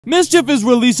Mischief is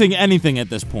releasing anything at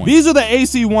this point. These are the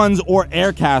AC ones or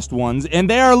Aircast ones, and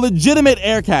they are legitimate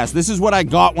Aircast. This is what I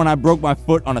got when I broke my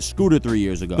foot on a scooter 3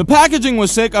 years ago. The packaging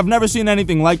was sick. I've never seen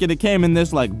anything like it. It came in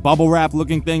this like bubble wrap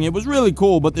looking thing. It was really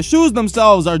cool, but the shoes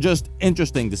themselves are just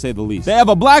interesting to say the least. They have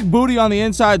a black booty on the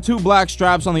inside, 2 black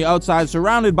straps on the outside,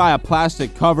 surrounded by a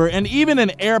plastic cover, and even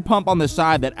an air pump on the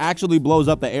side that actually blows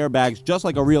up the airbags just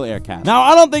like a real Aircast. Now,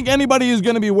 I don't think anybody is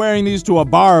going to be wearing these to a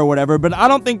bar or whatever, but I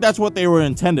don't think that's what they were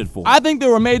intended for. I think they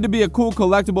were made to be a cool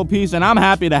collectible piece, and I'm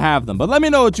happy to have them. But let me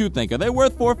know what you think. Are they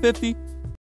worth $450?